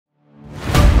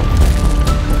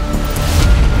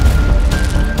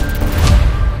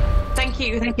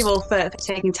Thank you all for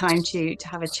taking time to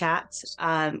have a chat.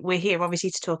 We're here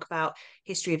obviously to talk about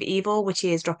History of Evil, which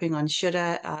is dropping on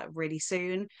Shudder really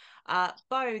soon.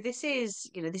 Bo, this is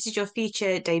your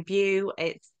feature debut.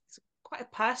 It's quite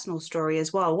a personal story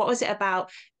as well. What was it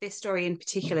about this story in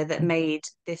particular that made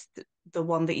this the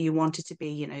one that you wanted to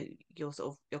be,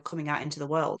 you're coming out into the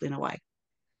world in a way?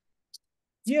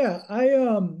 Yeah,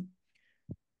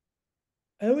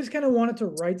 I always kind of wanted to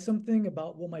write something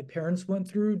about what my parents went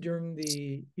through during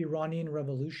the Iranian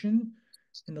Revolution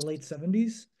in the late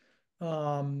 70s.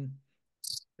 Um,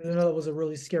 I know that was a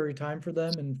really scary time for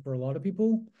them and for a lot of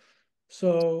people.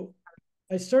 So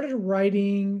I started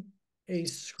writing a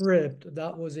script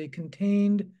that was a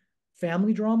contained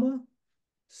family drama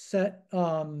set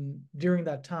during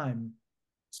that time.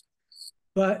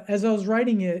 But as I was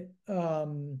writing it, I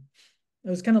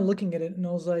was kind of looking at it and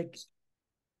I was like,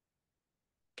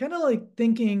 kind of like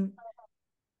thinking,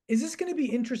 is this going to be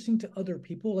interesting to other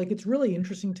people? Like, it's really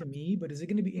interesting to me, but is it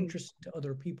going to be Mm. interesting to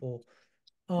other people?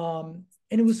 And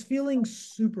it was feeling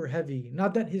super heavy.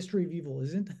 Not that History of Evil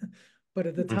isn't, but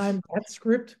at the time, that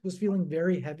script was feeling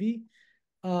very heavy.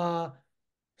 Uh,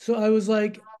 so I was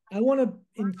like, I want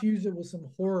to infuse it with some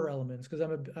horror elements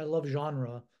because I love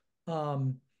genre.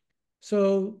 Um,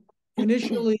 so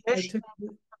initially,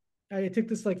 I took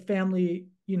this like family,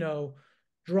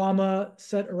 drama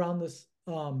set around this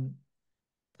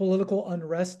political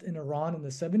unrest in Iran in the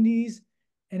 70s,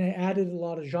 and I added a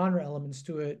lot of genre elements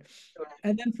to it.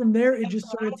 And then from there, it just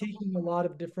started taking a lot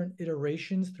of different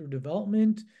iterations through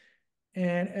development.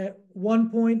 And at one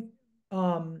point,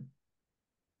 um,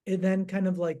 it then kind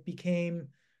of like became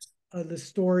the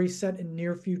story set in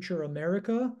near future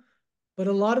America. But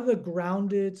a lot of the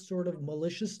grounded sort of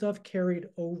malicious stuff carried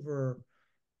over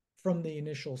from the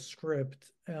initial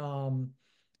script.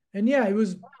 And yeah, it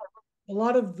was a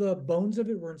lot of the bones of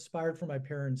it were inspired from my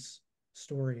parents'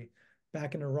 story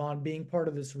back in Iran, being part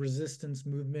of this resistance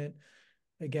movement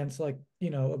against like,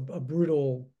 a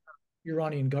brutal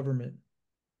Iranian government.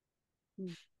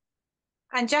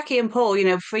 And Jackie and Paul,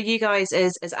 for you guys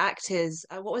as actors,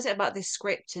 what was it about this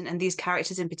script and these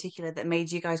characters in particular that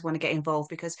made you guys want to get involved?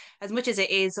 Because as much as it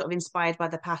is sort of inspired by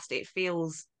the past, it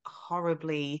feels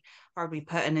horribly, horribly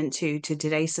pertinent to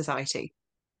today's society.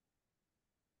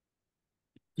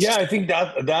 Yeah, I think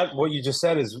that what you just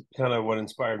said is kind of what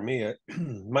inspired me.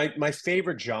 My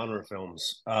favorite genre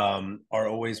films are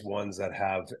always ones that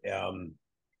have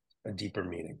a deeper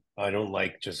meaning. I don't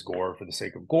like just gore for the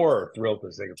sake of gore or thrill for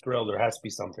the sake of thrill. There has to be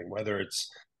something, whether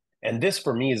it's, and this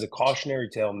for me is a cautionary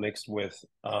tale mixed with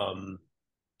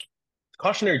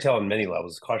cautionary tale on many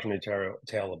levels. Cautionary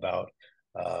tale about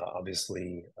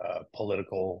obviously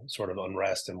political sort of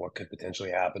unrest and what could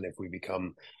potentially happen if we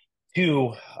become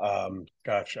too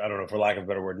gosh, I don't know, for lack of a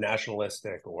better word,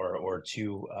 nationalistic or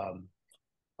too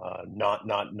not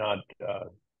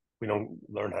we don't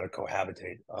learn how to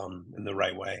cohabitate in the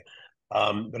right way.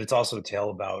 But it's also a tale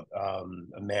about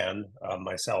a man,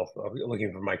 myself,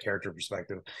 looking from my character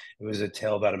perspective. It was a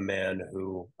tale about a man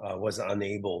who was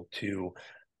unable to,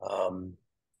 um,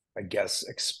 I guess,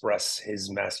 express his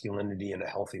masculinity in a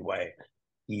healthy way.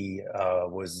 He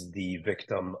was the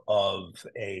victim of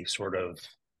a sort of,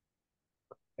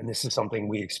 and this is something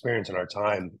we experience in our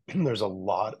time. There's a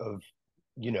lot of,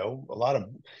 a lot of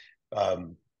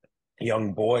um,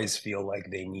 young boys feel like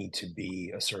they need to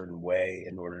be a certain way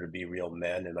in order to be real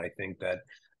men, and I think that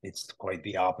it's quite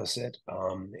the opposite.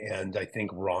 And I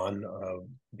think Ron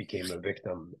became a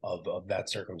victim of that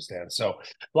circumstance. So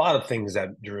a lot of things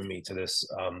that drew me to this.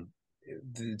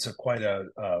 It's a quite a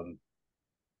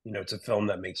it's a film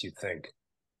that makes you think.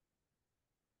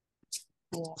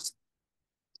 Yeah.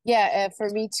 Yeah, for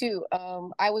me too.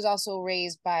 I was also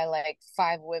raised by like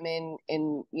five women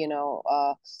in,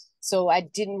 so I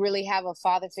didn't really have a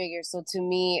father figure. So to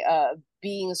me,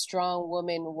 being a strong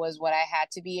woman was what I had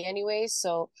to be anyway.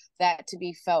 So that to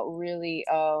me felt really,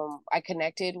 I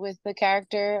connected with the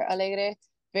character Alegre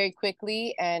very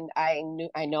quickly, and I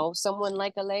know someone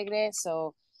like Alegre.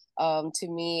 So, to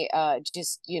me,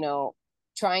 just,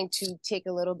 trying to take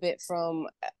a little bit from,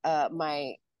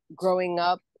 my growing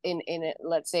up in a,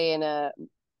 let's say in a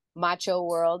macho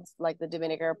world like the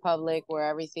Dominican Republic where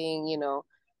everything,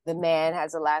 the man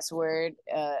has the last word,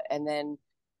 and then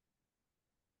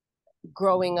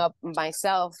growing up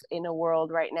myself in a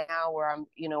world right now where I'm,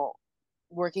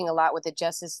 working a lot with the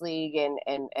Justice League and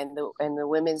the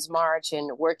Women's March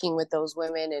and working with those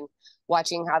women and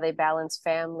watching how they balance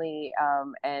family,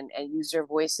 and use their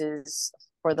voices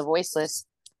for the voiceless.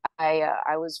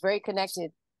 I was very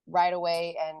connected right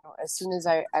away, and as soon as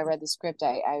I read the script,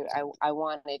 I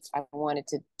wanted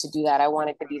to do that. I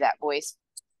wanted to be that voice.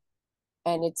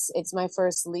 and it's my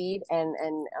first lead, and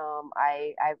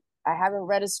I haven't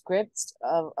read a script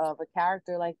of a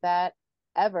character like that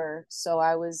ever, so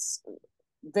I was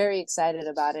very excited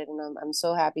about it, and I'm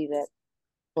so happy that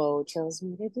Bo chose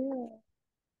me to do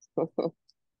it.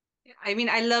 I mean,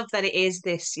 I love that it is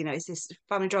this, it's this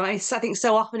family drama. I think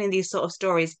so often in these sort of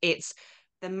stories, it's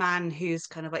the man who's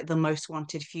kind of like the most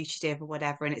wanted fugitive or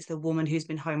whatever, and it's the woman who's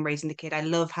been home raising the kid. I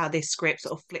love how this script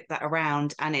sort of flipped that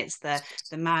around, and it's the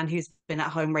man who's been at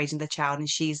home raising the child, and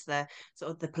she's the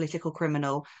sort of the political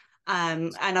criminal.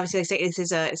 And obviously, I say this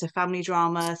is it's a family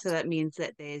drama, so that means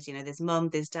that there's mum,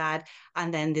 there's dad,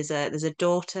 and then there's a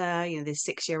daughter, there's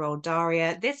 6-year-old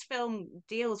Daria. This film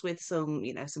deals with some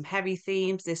heavy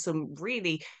themes. There's some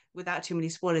really, without too many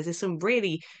spoilers, there's some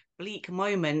really bleak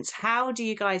moments. How do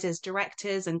you guys as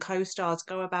directors and co-stars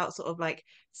go about sort of like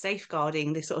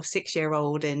safeguarding this sort of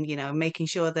 6-year-old and making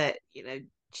sure that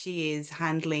she is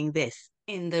handling this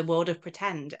in the world of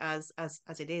pretend as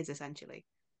it is essentially?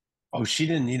 Oh, she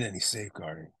didn't need any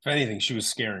safeguarding. If anything, she was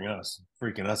scaring us,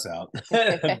 freaking us out.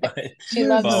 But, She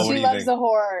loves Bo, what she do you loves think? the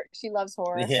horror. She loves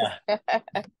horror. Yeah.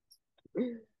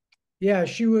 Yeah,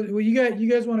 she was. Well, you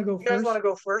guys want to go You guys want first? to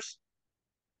go first?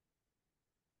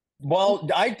 Well,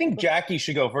 I think Jackie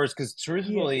should go first because Yeah.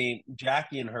 truthfully,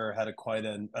 Jackie and her had quite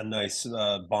a nice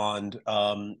bond.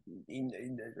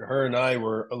 Her and I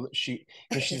were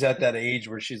she's at that age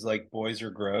where she's like boys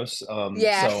are gross.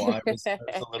 Yeah. So I was a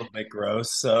little bit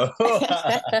gross. So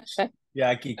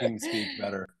Jackie can speak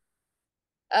better.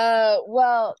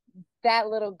 Well, that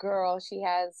little girl, she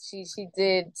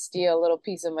did steal a little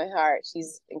piece of my heart.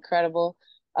 She's incredible.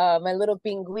 My little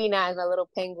pinguina, my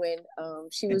little penguin.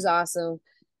 She was awesome.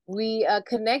 We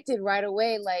connected right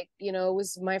away. Like, it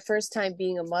was my first time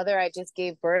being a mother. I just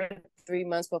gave birth 3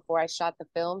 months before I shot the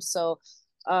film. So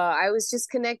I was just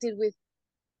connected with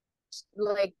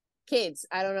like kids.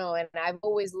 I don't know. And I've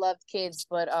always loved kids,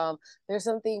 but there's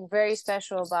something very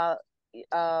special about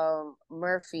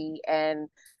Murphy, and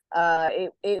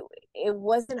it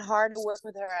wasn't hard to work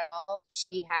with her at all.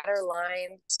 She had her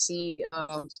line.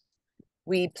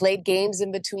 We played games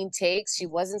in between takes. She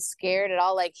wasn't scared at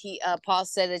all. Like Paul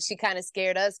said that she kind of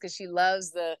scared us because she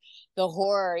loves the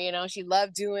horror. She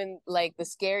loved doing like the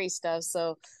scary stuff.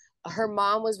 So her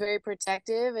mom was very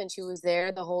protective, and she was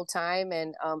there the whole time.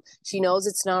 And she knows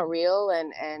it's not real.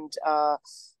 And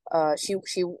she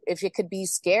if it could be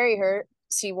scary,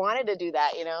 she wanted to do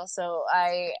that. So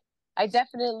I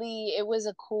definitely, it was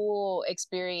a cool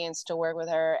experience to work with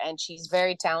her, and she's a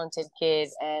very talented kid,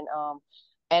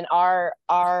 and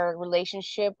our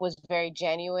relationship was very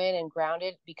genuine and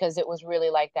grounded because it was really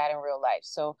like that in real life.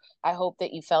 So I hope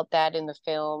that you felt that in the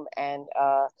film, and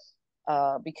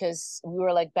because we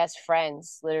were like best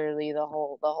friends literally the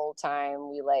whole time.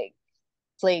 We like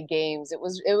played games. It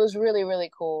was really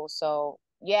really cool. So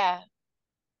yeah,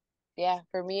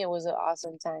 for me it was an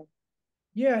awesome time.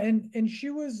 Yeah, and she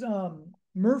was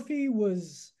Murphy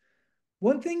was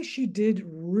one thing she did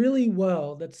really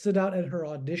well that stood out at her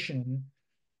audition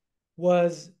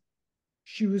was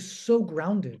she was so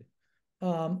grounded.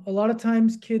 A lot of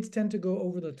times kids tend to go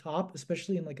over the top,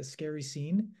 especially in like a scary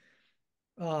scene.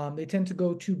 They tend to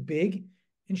go too big,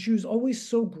 and she was always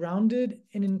so grounded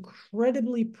and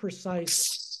incredibly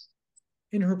precise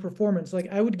in her performance. Like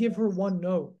I would give her one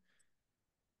note,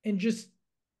 and just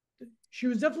she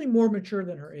was definitely more mature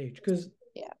than her age because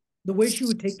Yeah. the way she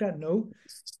would take that note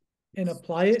and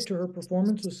apply it to her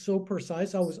performance was so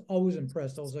precise. I was always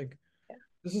impressed. I was like,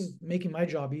 this is making my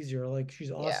job easier. Like she's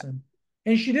Yeah. awesome.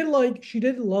 And she did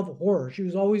love horror. She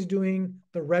was always doing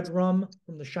the red rum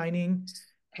from The Shining,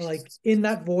 like in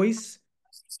that voice.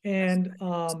 And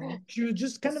she was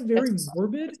just kind of very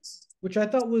morbid, which I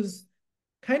thought was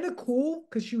kind of cool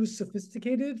because she was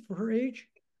sophisticated for her age.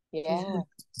 So it was Yeah. really,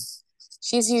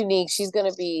 She's unique. She's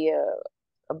gonna be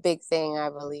a big thing, I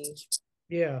believe,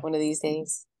 yeah, one of these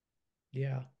days.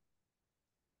 yeah.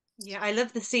 Yeah, I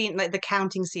love the scene, like the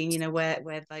counting scene,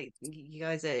 where like you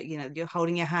guys are, you're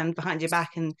holding your hand behind your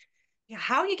back, and yeah,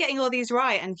 how are you getting all these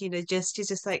right? And just she's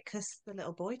just like, because the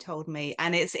little boy told me,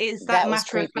 and it's that That was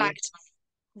matter of creepy. fact,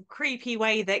 creepy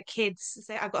way that kids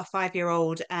say. I've got a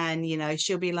 5-year-old, and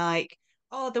she'll be like,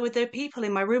 oh, there were people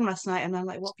in my room last night, and I'm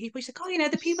like, what people? She's like, oh,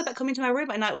 the people that come into my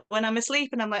room at night when I'm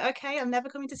asleep, and I'm like, okay, I'm never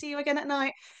coming to see you again at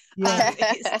night. Yeah,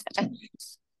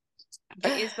 It's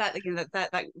but is that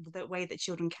that way that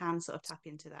children can sort of tap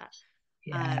into that.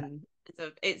 yeah.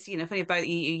 So it's funny about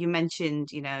you mentioned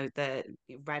the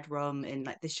Red Rum and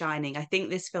like The Shining. I think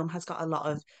this film has got a lot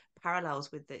of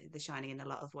parallels with the Shining in a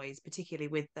lot of ways, particularly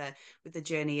with the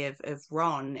journey of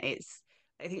Ron. It's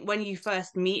I think when you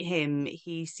first meet him,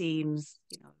 he seems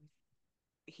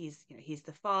he's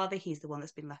the father, he's the one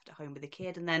that's been left at home with the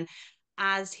kid, and then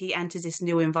as he enters this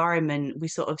new environment, we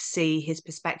sort of see his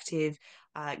perspective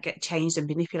get changed and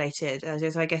manipulated.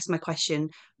 So I guess my question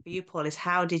for you, Paul, is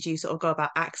how did you sort of go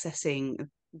about accessing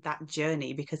that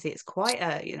journey? Because it's quite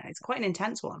it's quite an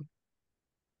intense one.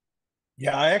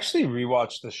 Yeah, I actually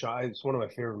rewatched The Shining. It's one of my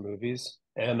favorite movies,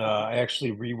 and I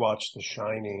actually rewatched The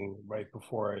Shining right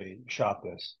before I shot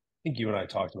this. I think you and I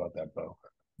talked about that, Bo.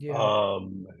 Yeah. I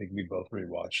think we both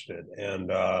rewatched it,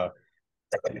 and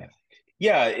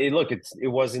yeah, it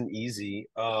wasn't easy.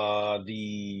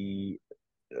 You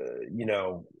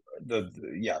know,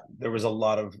 yeah, there was a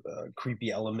lot of creepy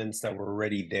elements that were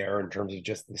already there in terms of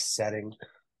just the setting,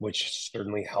 which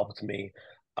certainly helped me.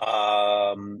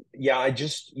 Yeah,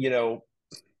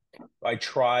 I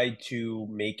try to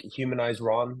make humanize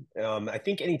Ron. I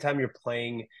think anytime you're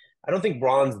playing, I don't think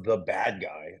Ron's the bad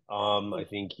guy. I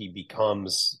think he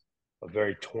becomes a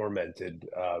very tormented,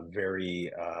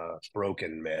 very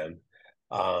broken man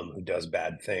who does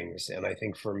bad things. And I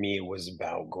think for me, it was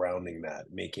about grounding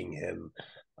that, making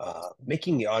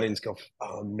the audience go,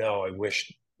 "Oh no, I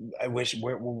wish, I wish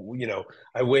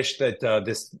that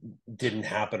this didn't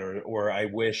happen, or I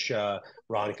wish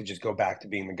Ron could just go back to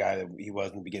being the guy that he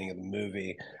was in the beginning of the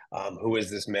movie. Who is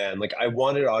this man?" Like I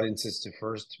wanted audiences to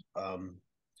first,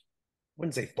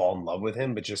 wouldn't say fall in love with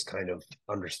him, but just kind of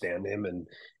understand him and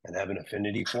have an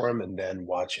affinity for him, and then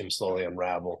watch him slowly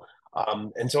unravel.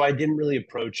 And so I didn't really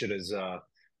approach it as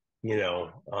you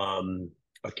know,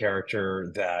 a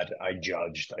character that I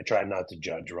judged. I tried not to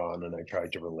judge Ron, and I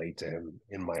tried to relate to him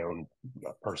in my own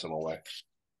personal way.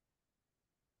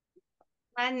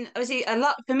 And obviously, a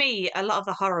lot for me, a lot of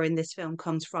the horror in this film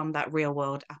comes from that real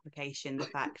world application. The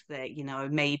fact that,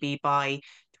 maybe by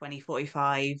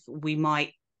 2045, we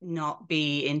might not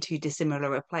be in too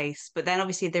dissimilar a place. But then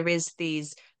obviously, there is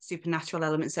these supernatural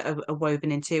elements that are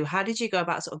woven into. How did you go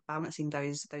about sort of balancing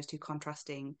those two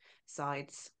contrasting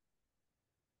sides?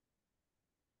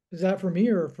 Is that for me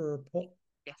or for Paul?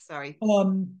 Yeah, sorry.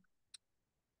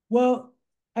 Well,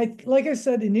 like I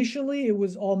said, initially it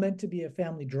was all meant to be a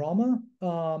family drama.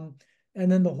 And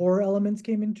then the horror elements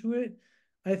came into it.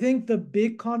 I think the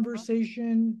big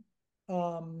conversation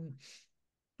um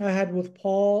I had with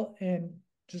Paul and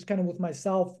just kind of with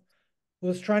myself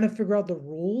was trying to figure out the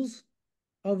rules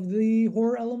of the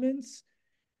horror elements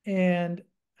and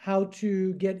how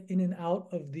to get in and out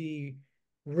of the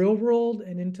real world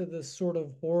and into this sort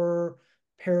of horror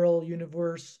parallel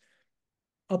universe,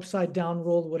 upside down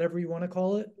world, whatever you want to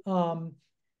call it.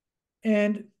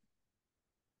 And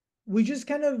we just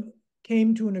kind of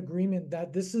came to an agreement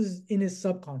that this is in his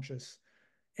subconscious.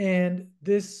 And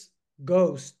this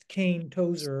ghost, Kane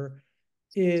Tozer,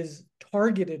 is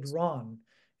targeted Ron.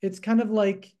 It's kind of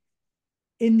like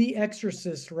in The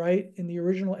Exorcist, right? In the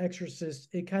original Exorcist,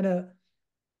 it kind of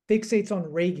fixates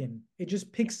on Reagan. It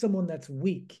just picks someone that's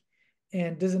weak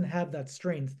and doesn't have that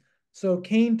strength. So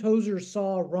Kane Tozer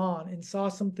saw Ron and saw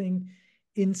something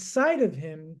inside of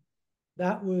him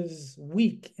that was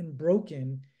weak and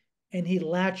broken, and he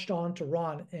latched on to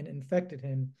Ron and infected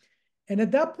him. And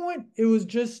at that point, it was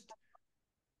just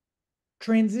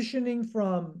transitioning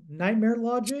from nightmare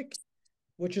logic,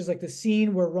 which is like the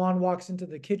scene where Ron walks into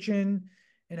the kitchen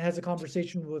and has a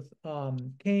conversation with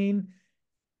Kane,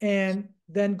 and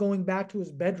then going back to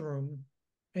his bedroom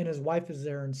and his wife is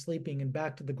there and sleeping, and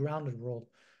back to the grounded world.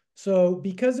 So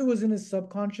because it was in his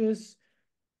subconscious,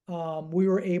 we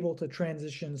were able to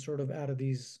transition sort of out of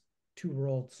these two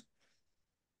worlds.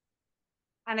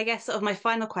 And I guess sort of my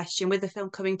final question with the film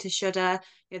coming to Shudder,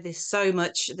 there's so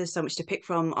much to pick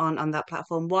from on that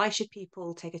platform. Why should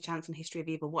people take a chance on History of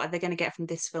Evil? What are they going to get from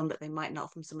this film that they might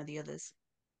not from some of the others?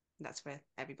 That's for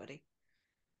everybody.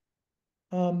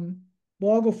 Well,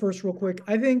 I'll go first real quick.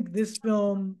 I think this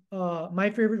film, my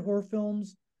favorite horror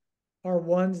films are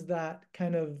ones that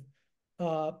kind of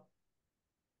uh,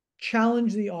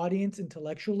 challenge the audience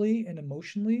intellectually and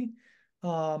emotionally,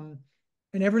 and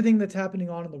everything that's happening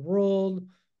on in the world.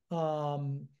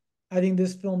 I think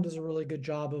this film does a really good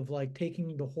job of like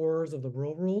taking the horrors of the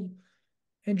real world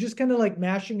and just kind of like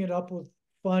mashing it up with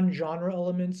fun genre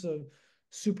elements of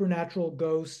supernatural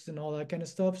ghosts and all that kind of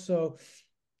stuff. So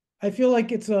I feel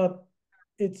like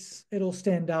it'll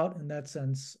stand out in that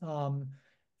sense. And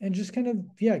just kind of,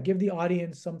 yeah, give the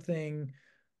audience something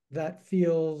that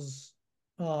feels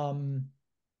um,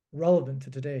 relevant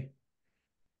to today.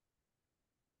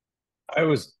 I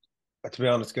was, to be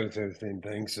honest, going to say the same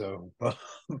thing. So,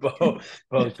 Bo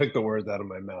took the words out of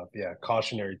my mouth. Yeah,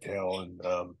 cautionary tale, and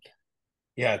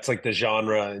yeah, it's like the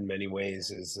genre in many ways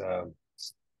is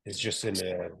just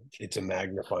it's a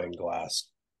magnifying glass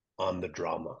on the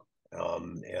drama.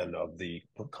 and of the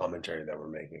commentary that we're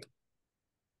making.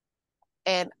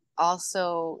 And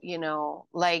also,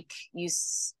 like you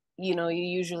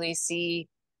usually see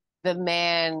the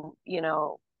man,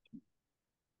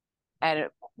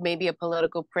 at maybe a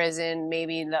political prison,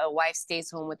 maybe the wife stays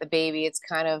home with the baby. It's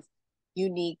kind of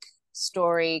unique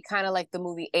story, kind of like the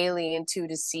movie Alien too,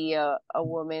 to see a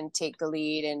woman take the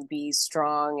lead and be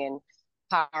strong and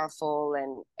powerful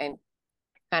and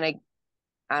kind of,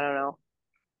 I don't know,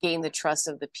 gain the trust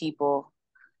of the people.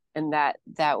 And that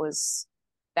was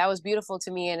beautiful to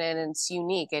me, and it's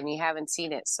unique, and you haven't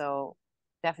seen it, so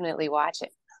definitely watch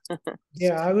it.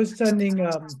 Yeah, I was sending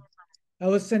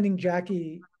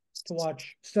Jackie to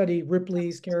study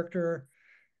Ripley's character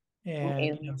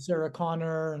and Sarah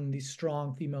Connor and these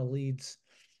strong female leads.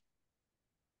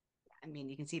 I mean,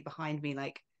 you can see behind me,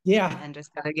 like, yeah, and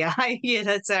just kind of, yeah,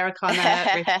 Sarah Connor,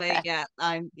 Ripley, yeah,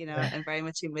 I'm very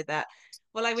much in with that.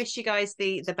 Well, I wish you guys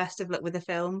the best of luck with the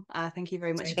film. Thank you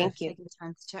very much for taking the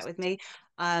time to chat with me.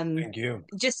 Thank you.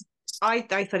 Just, I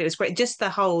thought it was great. Just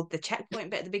the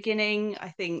checkpoint bit at the beginning. I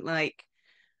think, like,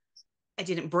 I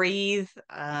didn't breathe.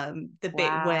 The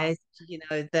bit where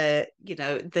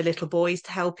the little boys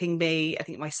helping me. I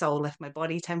think my soul left my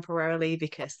body temporarily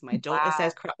because my daughter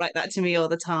says crap like that to me all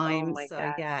the time. Oh my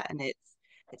God. Yeah, and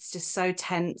it's just so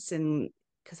tense, and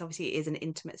because obviously it is an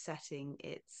intimate setting.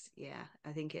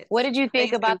 I think it's. What did you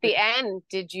think I about the end?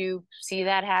 Did you see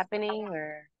that happening,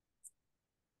 or?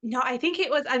 No, I think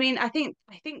it was. I mean, I think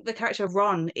the character of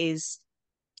Ron is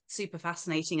super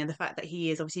fascinating, and the fact that he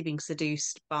is obviously being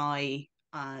seduced by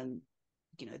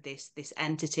this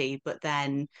entity, but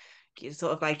then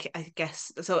sort of, like, I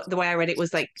guess, so the way I read it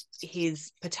was like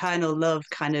his paternal love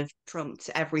kind of trumped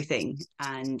everything,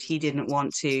 and he didn't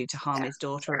want to harm his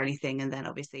daughter or anything, and then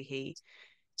obviously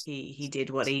he did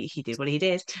what he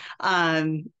did.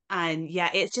 And yeah,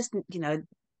 it's just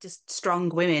just strong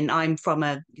women. I'm from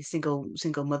a single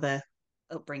mother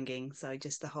upbringing, so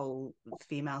just the whole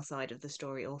female side of the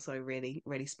story also really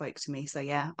really spoke to me. So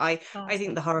yeah, I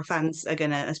think the horror fans are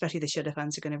gonna, especially the Shudder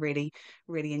fans, are gonna really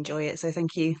really enjoy it. So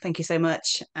thank you so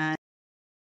much.